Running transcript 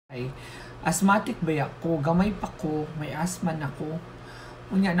Ay, asthmatic ba ako? Gamay pa ko, may asthma na ko.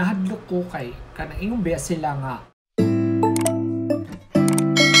 Unya, nahadlok ko kay kanang ingong ba sila nga.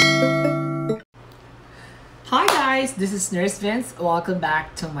 Hi guys, this is narsvinz. Welcome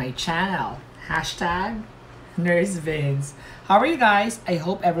back to my channel. Hashtag narsvinz. How are you guys? I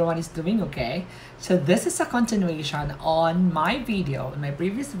hope everyone is doing okay. So this is a continuation on my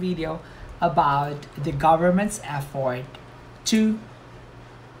previous video about the government's effort to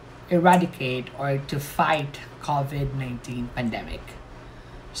eradicate or to fight COVID-19 pandemic.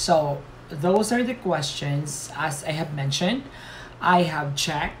 So those are the questions. As I have mentioned, I have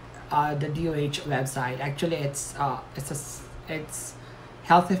checked the DOH website. Actually, it's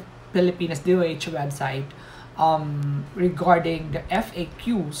Health Philippines DOH website regarding the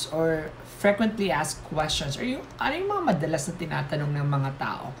FAQs or frequently asked questions or ano yung mga madalas na tinatanong ng mga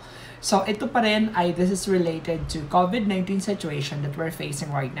tao. So ito pa rin this is related to COVID-19 situation that we're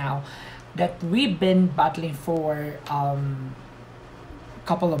facing right now, that we've been battling for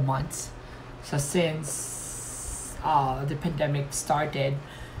couple of months. So since the pandemic started.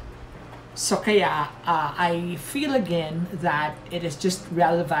 So kaya I feel again that it is just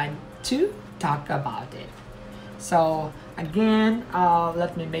relevant to talk about it. So again,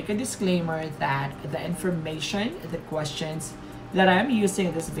 let me make a disclaimer that the information, the questions that I'm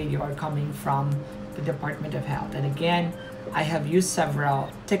using in this video are coming from the Department of Health. And again, I have used several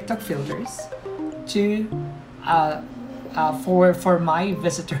TikTok filters to for my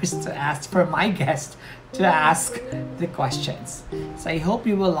visitors to ask, for my guests to ask the questions. So I hope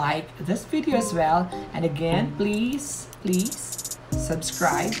you will like this video as well. And again, please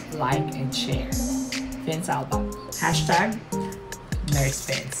subscribe, like, and share. Vinz-Alba. Hashtag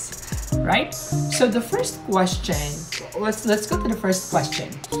narsvinz. Right? So the first question, let's go to the first question.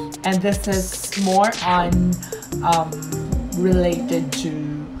 And this is more on related to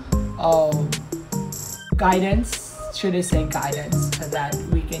guidance, should I say guidance, that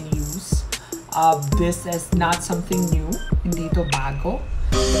we can use. This is not something new, hindi ito bago.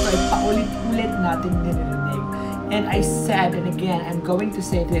 So ay paulit-ulit natin dinirinig. And I said, and again, I'm going to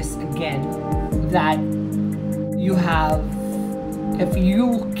say this again, that you have, if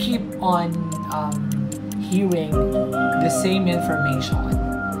you keep on hearing the same information,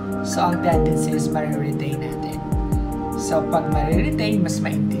 so ang tendency is mariretain natin. So pag mariretain, mas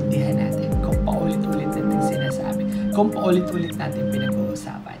maintindihan natin kung paulit-ulit natin sinasabi, kung paulit-ulit natin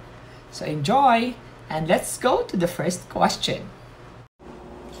pinag-uusapan. So enjoy, and let's go to the first question.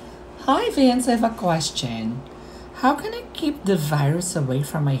 Hi Vince, I have a question. How can I keep the virus away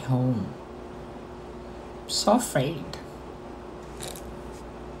from my home? So afraid.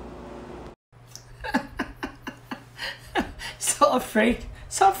 So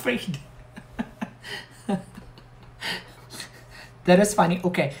afraid. That is funny.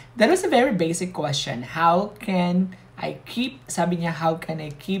 Okay, that was a very basic question. How can I keep, sabi niya, how can I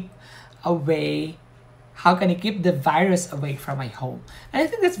keep the virus away from my home? And I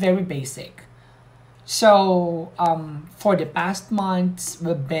think that's very basic. So for the past months,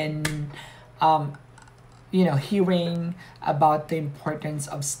 we've been hearing about the importance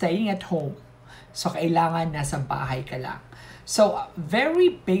of staying at home. So kailangan nasa bahay ka lang. So a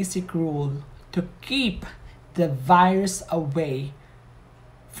very basic rule to keep the virus away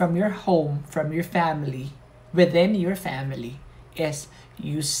from your home, from your family, within your family, is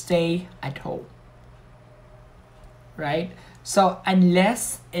you stay at home. Right? So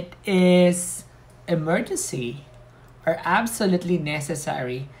unless it is emergency or absolutely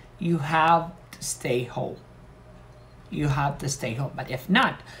necessary, you have to stay home. You have to stay home. But if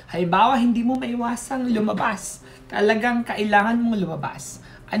not, halimbawa hindi mo maiwasang lumabas, talagang kailangan mong lumabas,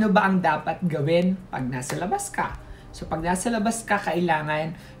 ano ba ang dapat gawin pag nasa labas ka? So pag nasa labas ka,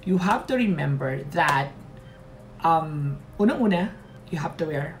 kailangan, you have to remember that unang-una, you have to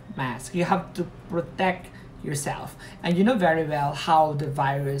wear mask. You have to protect yourself. And you know very well how the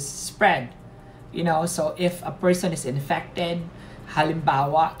virus spread. So if a person is infected,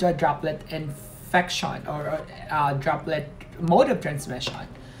 halimbawa, to a droplet infection or droplet mode of transmission.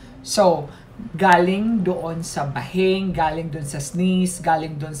 So, galing doon sa bahing, galing doon sa sneeze,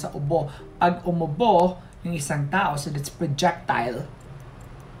 galing doon sa ubo. Pag umubo yung isang tao, so that's projectile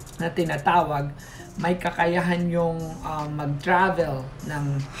na tinatawag, may kakayahan yung mag-travel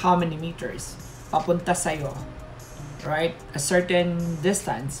ng how many meters papunta sa'yo. Right? A certain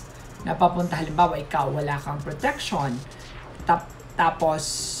distance na papunta, halimbawa ikaw, wala kang protection,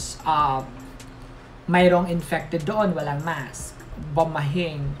 tapos mayroong infected doon, walang mask,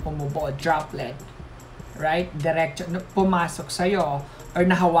 bumahing, umubo, droplet, right? Direct, pumasok sa'yo, or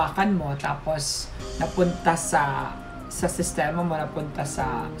nahawakan mo, tapos napunta sa sa sistema mo napunta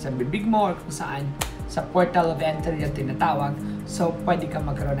sa bibig mo or kung saan sa portal of entry yung tinatawag. So, pwede kang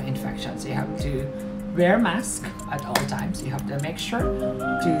magkaroon ng infection. So, you have to wear mask at all times. You have to make sure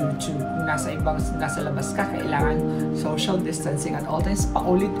to kung nasa labas ka, kailangan social distancing at all times.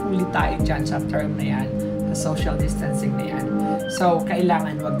 Paulit-ulit tayo dyan sa term na yan, sa social distancing na yan. So,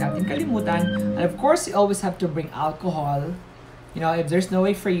 kailangan wag natin kalimutan. And of course, you always have to bring alcohol. You know, if there's no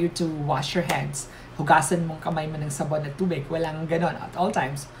way for you to wash your hands, hugasan mong kamay mo ng sabon at tubig, walang ganon at all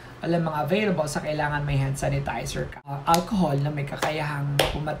times. Walang mga available, sa kailangan may hand sanitizer ka. Alcohol na may kakayahang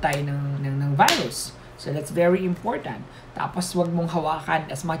pumatay ng virus. So that's very important. Tapos wag mong hawakan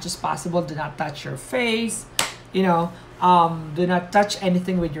as much as possible. Do not touch your face. You know, do not touch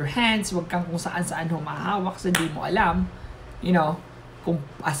anything with your hands. Wag kang kung saan-saan humahawak sa di mo alam. You know, kung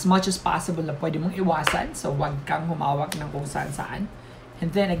as much as possible na pwede mong iwasan. So wag kang humawak ng kung saan-saan. And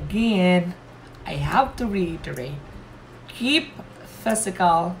then again, I have to reiterate, keep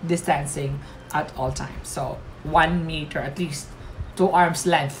physical distancing at all times. So, 1 meter, at least 2 arms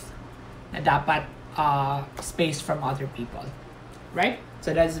length na dapat space from other people. Right?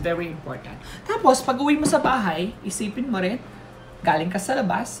 So, that is very important. Tapos, pag uwi mo sa bahay, isipin mo rin, galing ka sa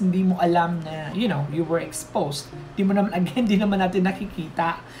labas, hindi mo alam na, you know, you were exposed. Hindi naman natin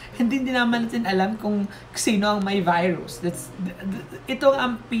nakikita. Hindi naman natin alam kung sino ang may virus. Ito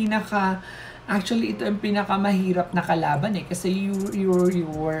ang Actually, ito ang pinakamahirap na kalaban eh. Kasi your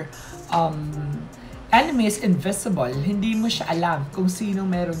enemy is invisible. Hindi mo siya alam kung sino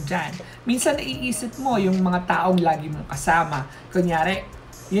meron dyan. Minsan naiisip mo yung mga taong lagi mong kasama. Kunyari,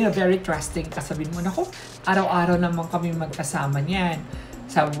 you know, very trusting. Kasabihin mo, naku, araw-araw naman kami magkasama niyan.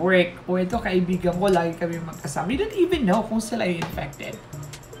 Sa work, o ito kaibigan ko, lagi kami magkasama. You don't even know kung sila ay infected.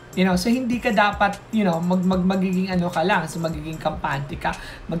 You know, so hindi ka dapat, you know, magiging ano ka lang, so magiging kampante ka,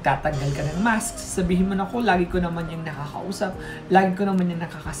 magtatanggal ka ng mask, sabihin mo na ko, lagi ko naman yung nakakausap, lagi ko naman yung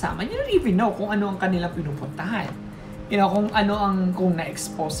nakakasama. You don't even know kung ano ang kanilang pinupuntahan. You know, kung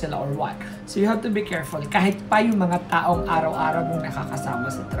na-expose sila or what. So you have to be careful. Kahit pa yung mga taong araw-araw mong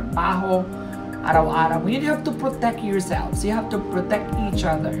nakakasama sa trabaho, araw-araw mo, you have to protect yourselves. You have to protect each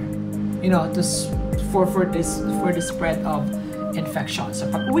other. You know, for the spread of infection.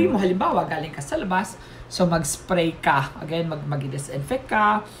 So pag uwi mo, halimbawa, galing ka sa labas, so mag-spray ka. Again, mag-disinfect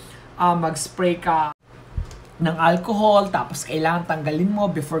ka, mag-spray ka ng alcohol, tapos kailangan tanggalin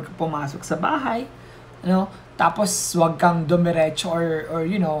mo before ka pumasok sa bahay. You know? Tapos wag kang dumiretso or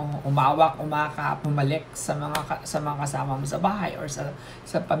you know, umakap, bumalik sa mga kasama mo sa bahay or sa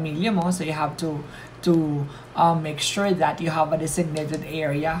pamilya mo. So you have to make sure that you have a designated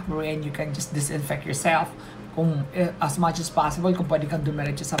area wherein you can just disinfect yourself. Kung as much as possible, kung pwede kang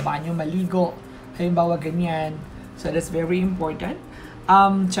dumiretso sa banyo, maligo, halimbawa ganyan. So that's very important.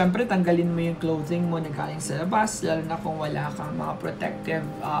 Siyempre, tanggalin mo yung clothing mo na galing sa labas, lalo na kung wala kang mga protective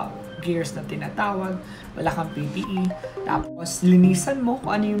gears na tinatawag, wala kang PPE. Tapos, linisan mo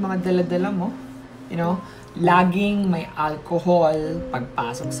kung ano yung mga dala-dala mo. You know, laging may alcohol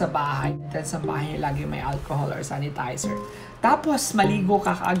pagpasok sa bahay. Then sa bahay, laging may alcohol or sanitizer. Tapos, maligo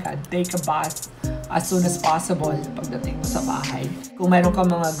ka kaagad. Take a bath as soon as possible pagdating mo sa bahay. Kung meron ka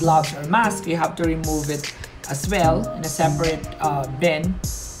mga gloves or mask, you have to remove it as well in a separate bin.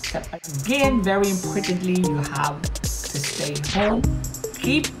 Again, very importantly, you have to stay home.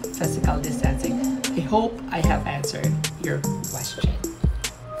 Keep physical distancing. I hope I have answered your question.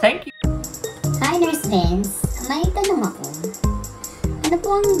 Thank you. Hi, Nurse Vinz. May tanong ako. Ano po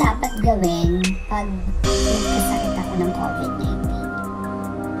ang dapat gawin pag nagkasakit ako ng COVID-19?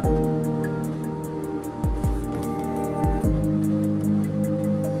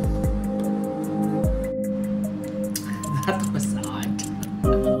 That was odd.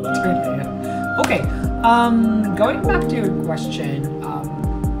 Okay, going back to your question,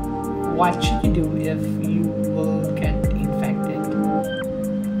 what should you do if you will get infected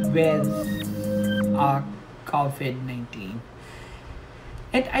with COVID-19?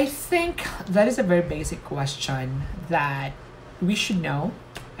 And I think that is a very basic question that we should know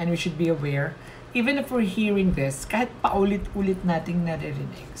and we should be aware, even if we're hearing this, kahit paulit-ulit nating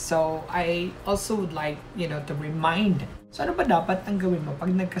naririnig. So, I also would like, to remind. So, ano ba dapat ang gawin mo pag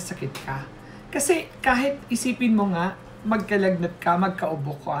nagkasakit ka? Kasi kahit isipin mo nga, magkalagnat ka,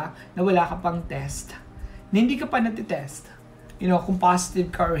 magkaubo ka, na wala ka pang test, na hindi ka pa natitest, kung positive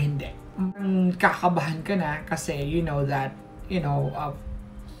ka or hindi. Kakabahan ka na kasi you know that,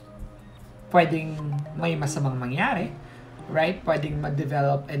 pwedeng may masamang mangyari, right? Pwedeng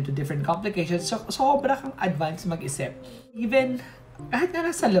mag-develop into different complications. So, sobra kang advance mag-isip. Even, kahit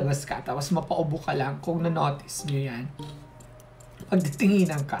na nasa labas ka, tapos mapaubo ka lang, kung na-notice nyo yan,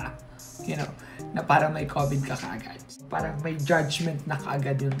 pagtitinginan ka, you know, na parang may COVID ka kaagad. Parang may judgment na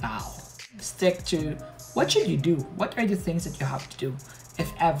kaagad yung tao. Stick to what should you do? What are the things that you have to do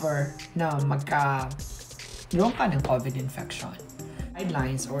if ever na magkaroon ka ng COVID infection?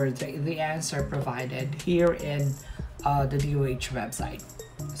 Guidelines or the answer provided here in the DOH website.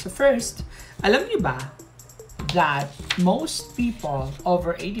 So first, alam niyo ba that most people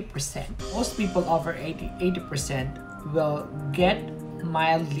over 80% will get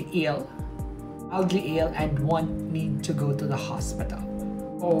mildly ill and won't need to go to the hospital.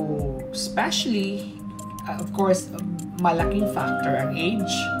 Oh, especially, of course, malaking factor ang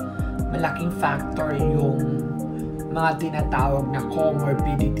age, malaking factor yung mga tinatawag na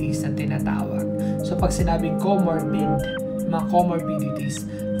comorbidities na tinatawag. So pag sinabing mga comorbidities,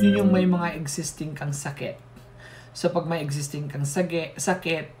 yun yung may mga existing kang sakit. So pag may existing kang sakit,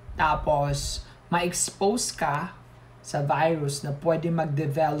 tapos ma-expose ka sa virus na pwede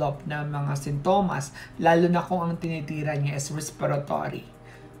mag-develop ng mga sintomas, lalo na kung ang tinitira niya is respiratory,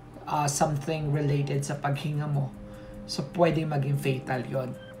 something related sa paghinga mo. So pwede maging fatal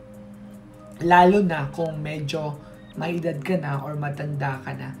yon. Lalo na kung medyo may edad ka na or matanda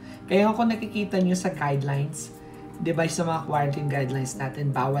ka na. Kaya kung nakikita nyo sa guidelines, di ba sa mga quarantine guidelines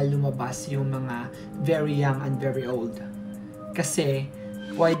natin, bawal lumabas yung mga very young and very old. Kasi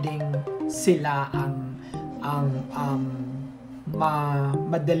pwedeng sila ang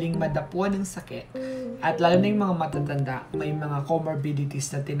madaling madapuan ng sakit. At lalo na yung mga matatanda, may mga comorbidities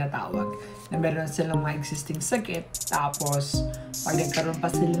na tinatawag na meron silang mga existing sakit, tapos pag nagkaroon pa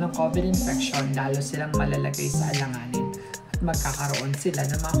sila ng COVID infection, lalo silang malalagay sa alanganin at magkakaroon sila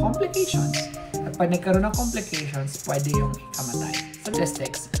ng mga complications. At pag nagkaroon ng complications, pwede yung ikamatay.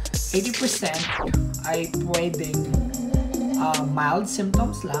 Statistics, 80% ay pwedeng mild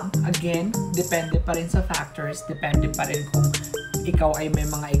symptoms lang. Again, depende pa rin sa factors, depende pa rin kung ikaw ay may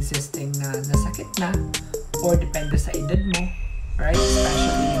mga existing na sakit na, or depende sa edad mo, right?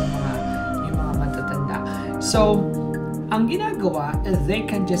 Especially yung mga matatanda. So, ang ginagawa, they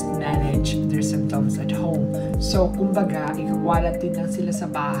can just manage their symptoms at home. So, kumbaga, ika-quarantine lang sila sa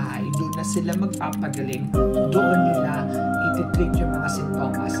bahay, doon na sila magpapagaling, doon nila ititreat yung mga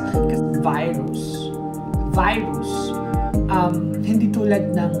sintomas. Kasi virus, hindi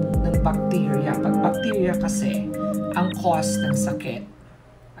tulad ng bacteria. Pag bacteria kasi, ang cause ng sakit,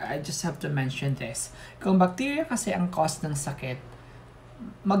 I just have to mention this. Kung bacteria kasi ang cause ng sakit,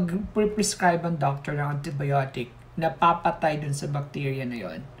 mag-prescribe ang doctor ng antibiotic na papatay dun sa bacteria na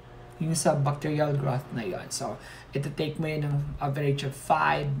yon, yung sa bacterial growth na yon. So, ito take mo yun ng average of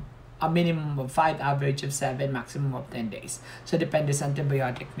 5, a minimum of 5, average of 7, maximum of 10 days. So, depende sa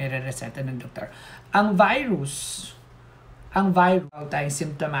antibiotic nire-reseta ng doktor. Ang virus tayong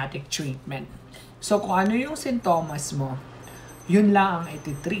symptomatic treatment. So, kung ano yung sintomas mo, yun lang ang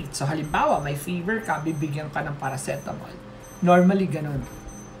iti-treat. So, halimbawa, may fever ka, bibigyan ka ng paracetamol. Normally, ganun.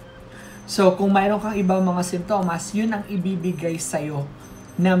 So, kung mayroon kang ibang mga sintomas, yun ang ibibigay sa'yo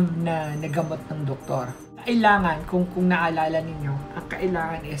na gamot ng doktor. Kailangan, kung naalala ninyo, ang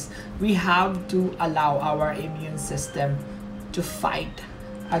kailangan is, we have to allow our immune system to fight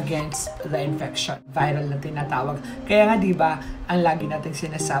against the infection. Viral na tinatawag. Kaya nga diba, ang lagi nating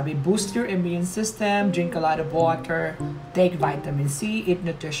sinasabi, boost your immune system, drink a lot of water, take vitamin C, eat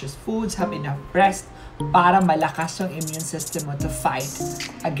nutritious foods, have enough rest, para malakas yung immune system mo to fight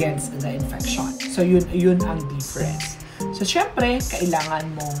against the infection. So yun ang difference. So syempre,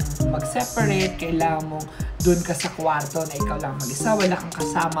 kailangan mong mag-separate, kailangan mong dun ka sa kwarto na ikaw lang mag-isa, wala kang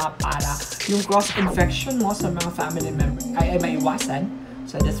kasama para yung cross-infection mo sa mga family members ay maiwasan.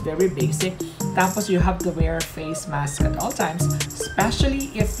 So that's very basic. Tapos you have to wear a face mask at all times, especially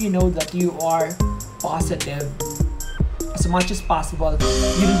if you know that you are positive. As much as possible,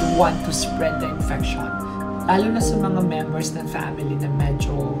 you don't want to spread the infection. Lalo na sa mga members ng family na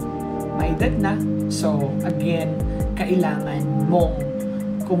medyo may edad na. So again, kailangan mong,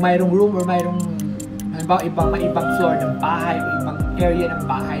 kung mayroong room or mayroong halimbawa ibang floor ng bahay o ibang area ng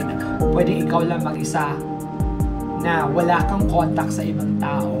bahay na pwedeng ikaw lang mag-isa, na wala kang contact sa ibang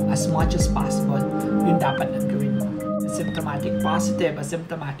tao, as much as possible, yun dapat ang gawin mo. Asymptomatic, positive,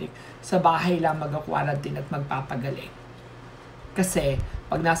 asymptomatic, sa bahay lang mag-quarantine at magpapagaling. Kasi,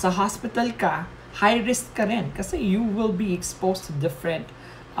 pag nasa hospital ka, high risk ka rin. Kasi you will be exposed to different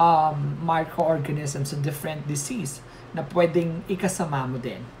microorganisms, to different disease na pwedeng ikasama mo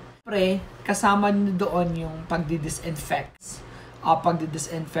din. Pre, kasama nyo doon yung pagdi-disinfect.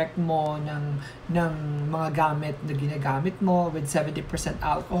 Pagdi-disinfect mo ng mga gamit na ginagamit mo with 70%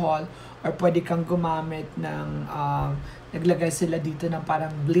 alcohol, or pwede kang gumamit ng naglagay sila dito ng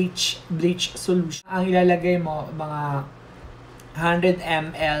parang bleach solution. Ang ilalagay mo, mga 100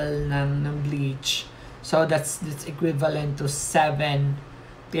 ml ng bleach. So that's equivalent to 7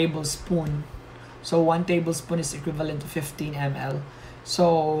 tablespoon. So 1 tablespoon is equivalent to 15 ml.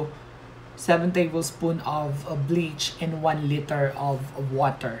 So 7 tablespoon of bleach and 1 liter of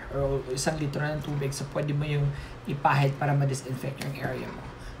water, or 1 litro ng tubig. So pwede mo yung ipahid para ma-disinfect yung area mo.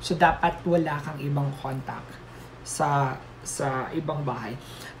 So dapat wala kang ibang contact sa ibang bahay.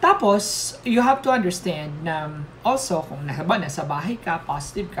 Tapos, you have to understand na also, kung nasa bahay ka,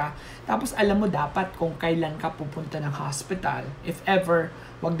 positive ka, tapos alam mo dapat kung kailan ka pupunta ng hospital. If ever,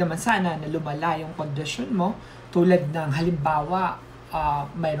 wag naman sana na lumala yung condition mo, tulad ng halimbawa,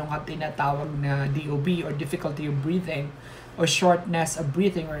 mayroon kang tinatawag na DOB or difficulty of breathing, or shortness of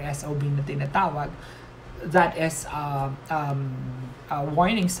breathing or SOB na tinatawag, that is a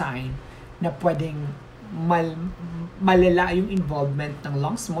warning sign na pwedeng malala yung involvement ng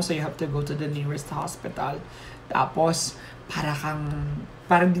lungs mo, so you have to go to the nearest hospital. Tapos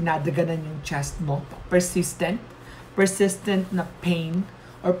parang dinadaganan yung chest mo, persistent na pain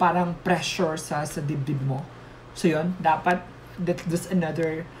or parang pressure sa dibdib mo. So yun, dapat that's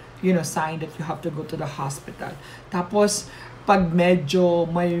another sign that you have to go to the hospital. Tapos pag medyo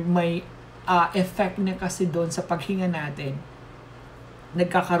may effect na kasi doon sa paghinga natin,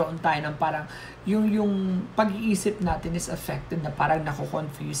 nagkakaroon tayo ng parang yung pag-iisip natin is affected, na parang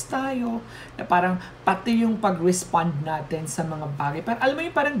nako-confuse tayo, na parang pati yung pag-respond natin sa mga bagay, parang alam mo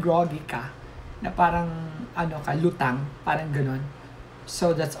yung parang groggy ka, na parang lutang, parang ganun.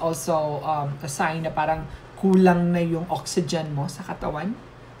 So that's also a sign na parang kulang na yung oxygen mo sa katawan.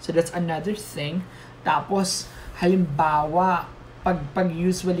 So that's another thing. Tapos halimbawa pag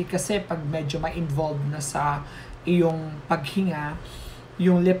usually kasi pag medyo ma-involved na sa iyong paghinga,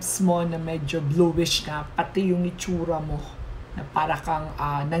 yung lips mo na medyo bluish na, pati yung itsura mo na para kang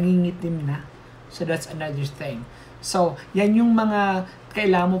nangingitim na. So that's another thing. So yan yung mga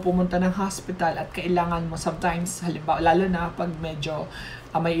kailangan mo pumunta ng hospital, at kailangan mo sometimes, halimbawa lalo na pag medyo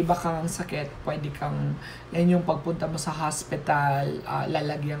may iba kang sakit, pwede kang, yan yung pagpunta mo sa hospital,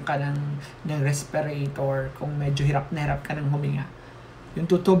 lalagyan ka ng respirator kung medyo hirap ka ng huminga. Yung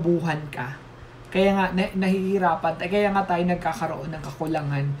tutubuhan ka. Kaya nga nahihirapan, kaya nga tayo nagkakaroon ng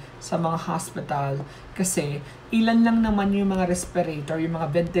kakulangan sa mga hospital, kasi ilan lang naman yung mga respirator, yung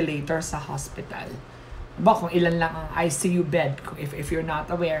mga ventilator sa hospital. Diba, kung ilan lang ang ICU bed, if you're not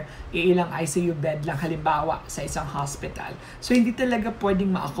aware, ilang ICU bed lang halimbawa sa isang hospital. So hindi talaga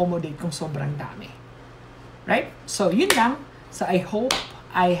pwedeng ma-accommodate kung sobrang dami. Right? So yun lang. So I hope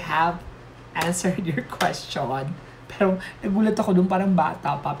I have answered your question. Pero nagulat ako dun, parang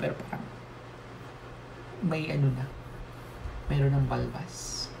bata pa, pero parang mayroon ng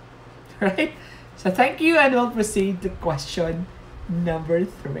balbas. Right? So thank you, and we'll proceed to question number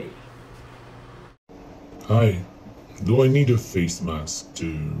 3. Hi, do I need a face mask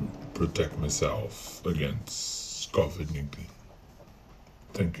to protect myself against COVID-19?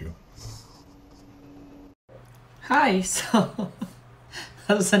 Thank you. Hi, so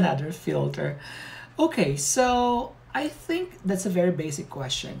that was another filter. Okay, so I think that's a very basic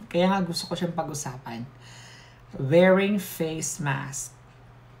question. Kaya nga gusto ko siyang pag-usapan. Wearing face mask.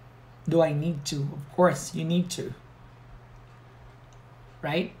 Do I need to? Of course, you need to.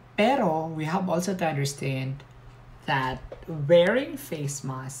 Right? Pero we have also to understand that wearing face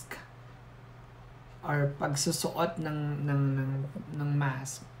mask or pagsusuot ng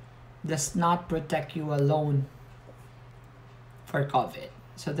mask does not protect you alone for COVID.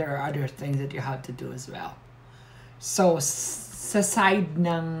 So there are other things that you have to do as well. So sa side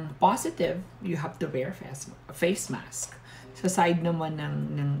ng positive, you have to wear face mask. Sa side naman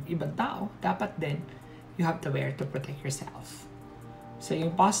ng ibang tao, dapat din you have to wear to protect yourself. So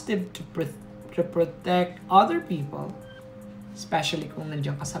yung positive to protect other people, especially kung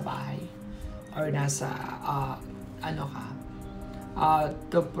nandiyan ka sa bahay or nasa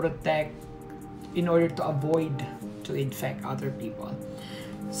to protect in order to avoid to infect other people.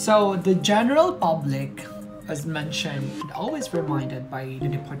 So the general public, as mentioned and always reminded by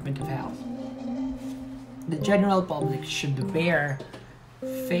the Department of Health, the general public should wear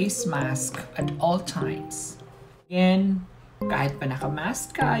face mask at all times. Again, kahit pa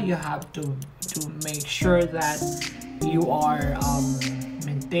naka-mask ka, you have to make sure that you are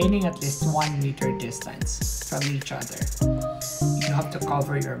maintaining at least 1 meter distance from each other. You have to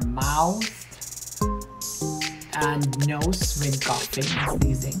cover your mouth and nose when coughing and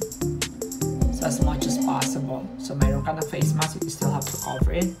sneezing. So as much as possible. So mayroon ka ng face mask, you still have to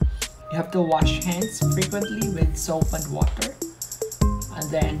cover it. You have to wash hands frequently with soap and water. And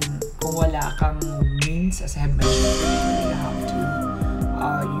then, kung wala kang means, as I have mentioned earlier, you have to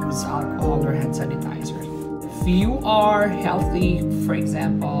use alcohol or hand sanitizer. you are healthy, for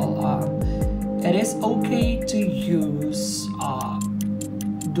example, it is okay to use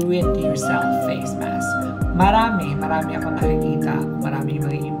do-it-yourself face mask. Marami ako nakikita, marami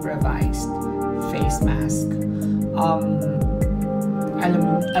mga improvised face mask.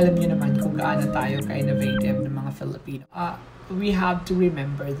 Alam niyo naman kung gaano tayo ka-innovative ng mga Filipino. We have to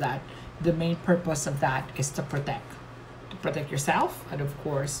remember that the main purpose of that is to protect yourself, and of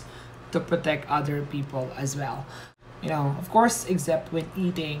course, to protect other people as well. You know, of course, except when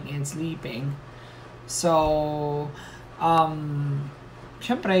eating and sleeping. So,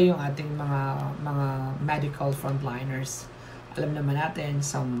 syempre yung ating mga medical frontliners, alam naman natin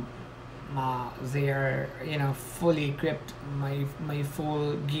some they're, you know, fully equipped, may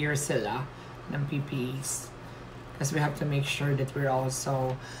full gear sila ng PPEs, because we have to make sure that we're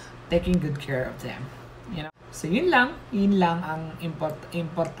also taking good care of them, you know. So yun lang ang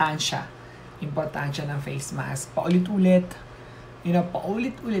importansya ng face mask. Paulit-ulit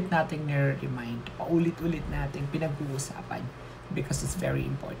nating nire-remind, paulit-ulit nating pinag-uusapan, because it's very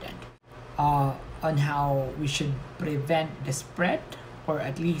important on how we should prevent the spread, or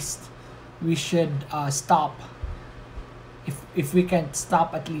at least we should stop. If we can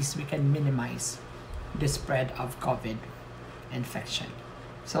stop, at least we can minimize the spread of COVID infection.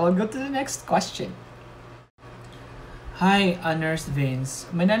 So I'll go to the next question. Hi, Nurse Vinz.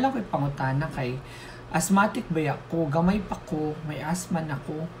 May nalang ko'y pangutana kay asthmatic ba ako, gamay pa ko, may asthma na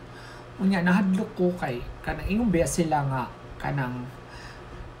ko. Unya, nahadlok ko kay, kanang ingong ba sila nga, kanang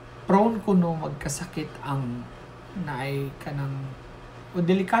prone ko no magkasakit ang naay kanang, o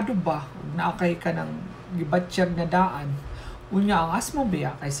delikado ba, na kay kanang gibatsyag na daan. Unya, ang asthma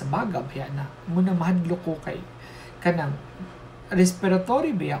ba kay sa baga ba na, muna mahadlok ko kay, kanang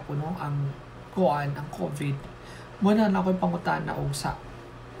respiratory ba ako no, ang kuan, ang COVID. Muna na ako'y pangutana o sa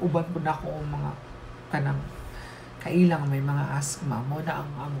uban po na ako mga kanang kailang may mga asthma. Muna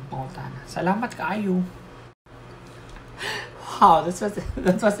ang pangutana. Salamat kaayo. Wow,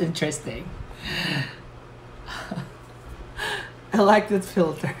 that was interesting. I like that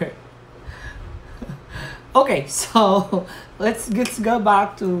filter. Okay, so let's go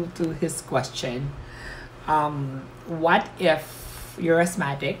back to his question. What if you're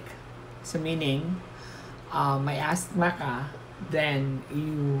asthmatic? So meaning, may asthma ka, then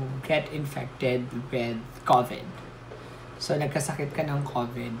you get infected with COVID. So nagkasakit ka ng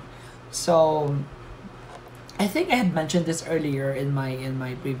COVID. So I think I had mentioned this earlier in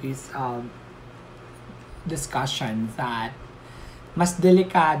my previous discussion that mas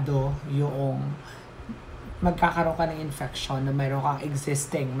delikado yung magkakaroon ka ng infection na mayroon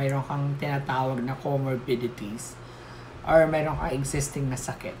kang tinatawag na comorbidities, or mayroon kang existing na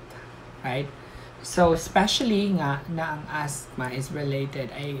sakit, right? So, especially nga na ang asthma is related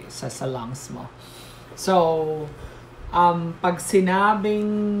ay sa lungs mo. So, pag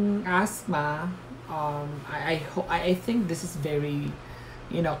sinabing asthma, I think this is very,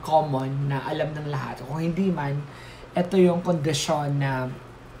 you know, common na alam ng lahat. Kung hindi man, ito yung kondisyon na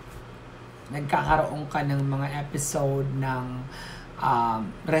nagkakaroon ka ng mga episode ng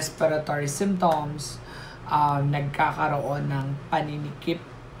respiratory symptoms, nagkakaroon ng paninikip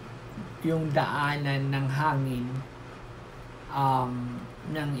yung daanan ng hangin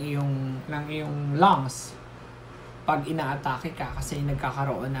ng iyong lungs pag inaatake ka, kasi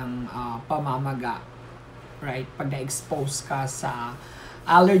nagkakaroon ng pamamaga, right? Pag na-expose ka sa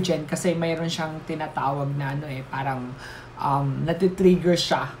allergen, kasi mayroon siyang tinatawag na parang natitrigger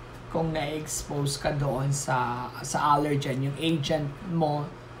siya kung na-expose ka doon sa allergen, yung agent mo,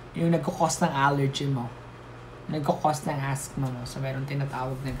 yung nagkukos ng allergy mo, nagkukos ng asthma mo. So mayroon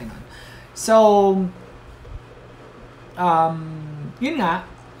tinatawag na gano'n. So, yun nga,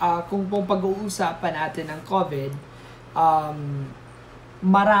 kung pag-uusapan natin ng COVID,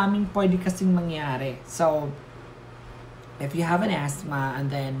 maraming pwede kasing mangyari. So, if you have an asthma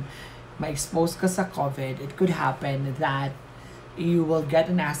and then ma-expose ka sa COVID, it could happen that you will get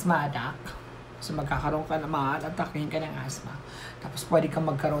an asthma attack. So, magkakaroon ka na, ma-attackin ka ng asthma. Tapos, pwede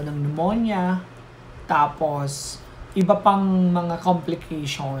kang magkaroon ng pneumonia. Tapos, iba pang mga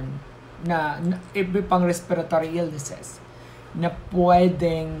complication na iba pang respiratory illnesses na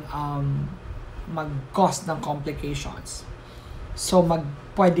pwedeng mag-cause ng complications. So,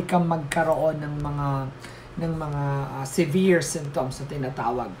 pwede kang magkaroon ng mga severe symptoms na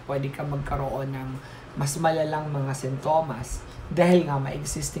tinatawag. Pwede kang magkaroon ng mas malalang mga sintomas dahil nga may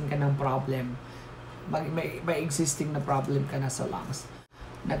existing ka ng problem. May existing na problem ka na sa lungs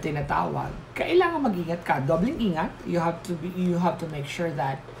na tinatawag. Kailangan mag-ingat ka. Dobling ingat. You have to make sure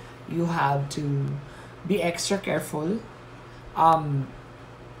that you have to be extra careful.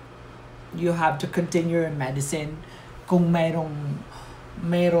 you have to continue your medicine kung mayroong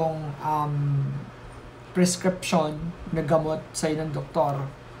prescription na gamot sa'yo ng doktor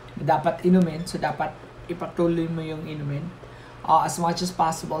na dapat inumin, so dapat ipatuloy mo yung inumin. As much as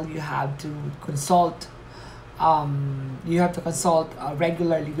possible, you have to consult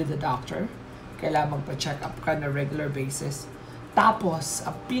regularly with the doctor. Kailangan magpa-check up ka na regular basis. Tapos,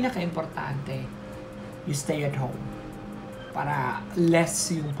 ang pinaka-importante, you stay at home para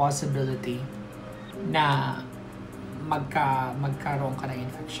less yung possibility na magkaroon ka ng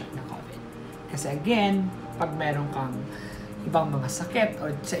infection na COVID. Kasi again, pag meron kang ibang mga sakit,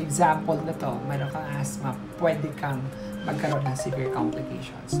 or sa example na to, meron kang asthma, pwede kang magkaroon ng severe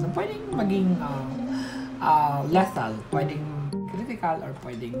complications na pwedeng maging lethal, pwedeng critical, or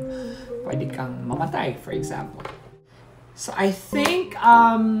pwede kang mamatay, for example. So I think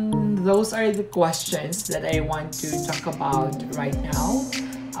those are the questions that I want to talk about right now.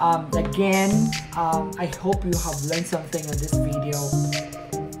 Again, I hope you have learned something in this video.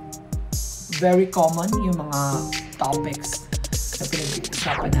 Very common yung mga topics na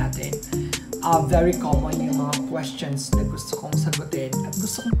pinag-uusapan natin. Very common yung mga questions na gusto kong sagutin at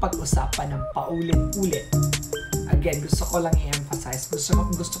gusto kong pag-usapan ng paulit-ulit. Again, gusto ko lang i-emphasize. Gusto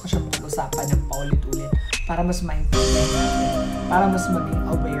ko siyang pag-usapan ng paulit-ulit para mas maintindihan natin, para mas maging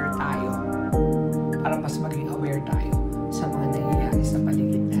aware tayo, sa mga nangyayari sa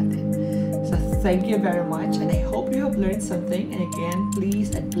paligid natin. So, thank you very much, and I hope you have learned something. And again, please,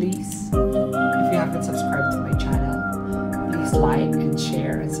 if you haven't subscribed to my channel, please like and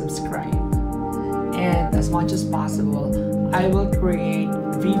share and subscribe. And as much as possible, I will create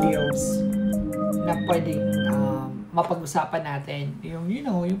videos na pwedeng mapag-usapan natin, yung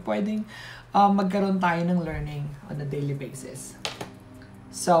pwedeng magkaroon tayo ng learning on a daily basis.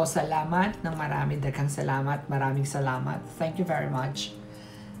 So, salamat ng marami, daghang salamat, maraming salamat. Thank you very much.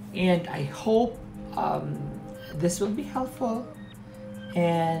 And I hope this will be helpful.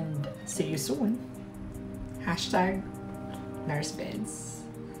 And see you soon. #narsvinz.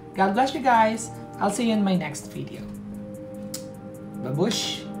 God bless you guys. I'll see you in my next video.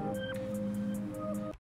 Babush!